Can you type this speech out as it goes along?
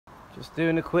Just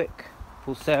doing a quick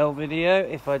full sale video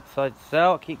if I decide to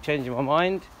sell. I keep changing my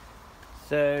mind.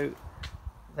 So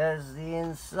there's the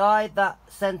inside. That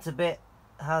centre bit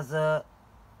has a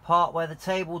part where the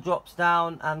table drops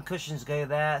down and cushions go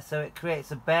there, so it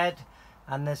creates a bed,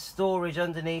 and there's storage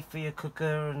underneath for your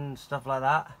cooker and stuff like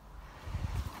that.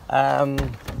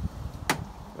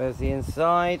 There's the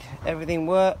inside. Everything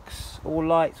works, all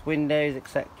lights, windows,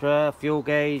 etc. Fuel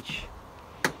gauge,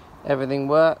 everything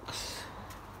works.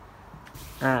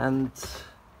 And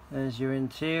there's your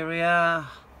interior.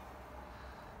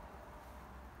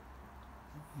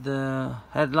 The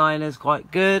headliner is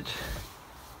quite good.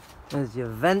 There's your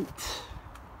vent.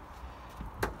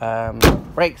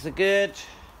 Brakes are good.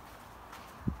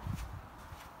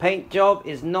 Paint job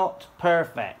is not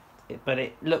perfect, but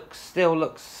it still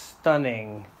looks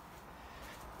stunning.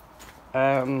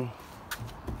 So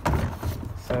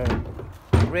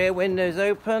rear windows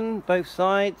open, both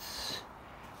sides.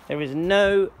 There is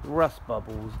no rust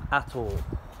bubbles at all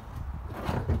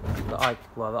that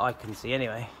I can see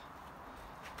anyway.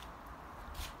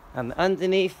 And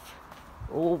underneath,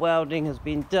 all welding has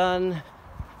been done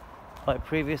by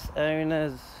previous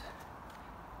owners.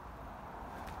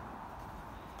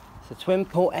 It's a twin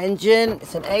port engine.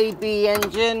 It's an AB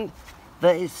engine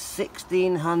that is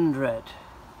 1600.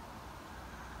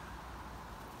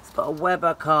 It's got a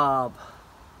Weber carb.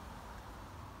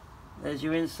 There's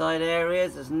your inside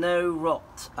areas. There's no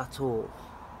rot at all.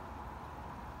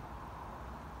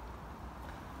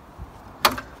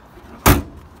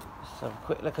 Just have a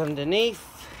quick look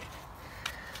underneath.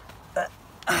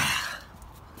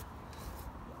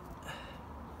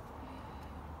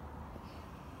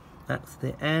 That's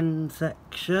the end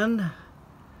section.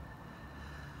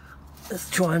 Let's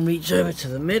try and reach over to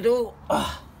the middle.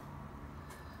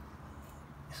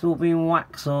 It's all been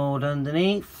waxed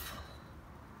underneath.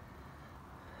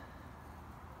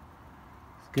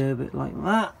 Let's go a bit like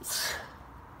that.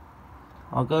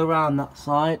 I'll go around that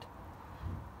side.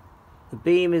 The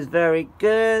beam is very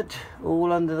good.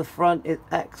 All under the front is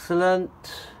excellent.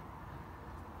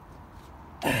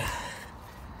 So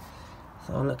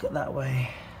I'll look at that way.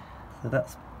 So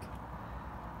that's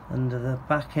under the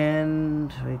back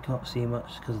end. We can't see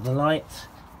much because of the light.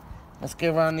 Let's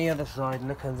go around the other side and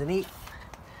look underneath.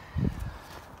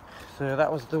 So that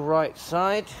was the right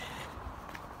side.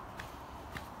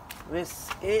 This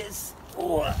is...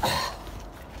 Oh,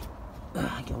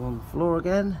 get on the floor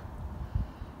again.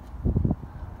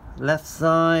 Left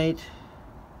side.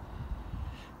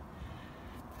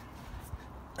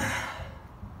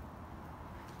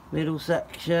 Middle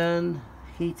section.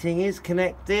 Heating is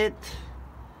connected.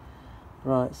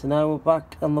 Right, so now we're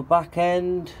back on the back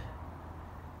end.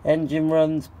 Engine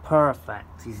runs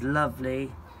perfect. He's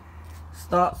lovely.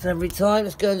 Starts every time.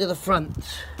 Let's go into the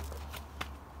front.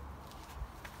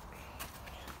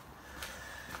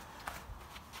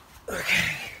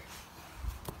 Okay.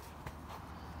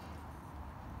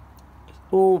 It's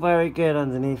all very good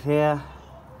underneath here.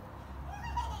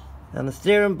 And the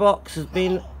steering box has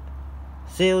been...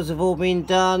 Seals have all been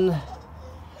done.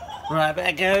 Right, I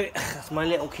better go. That's my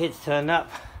little kids turned up.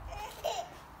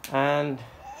 And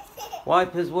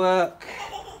wipers work.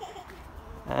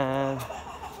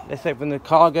 Let's open the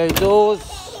cargo doors.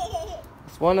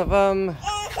 It's one of them.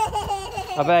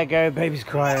 I better go, baby's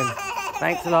crying.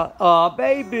 Thanks a lot. Oh,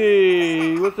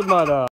 baby, what's the matter?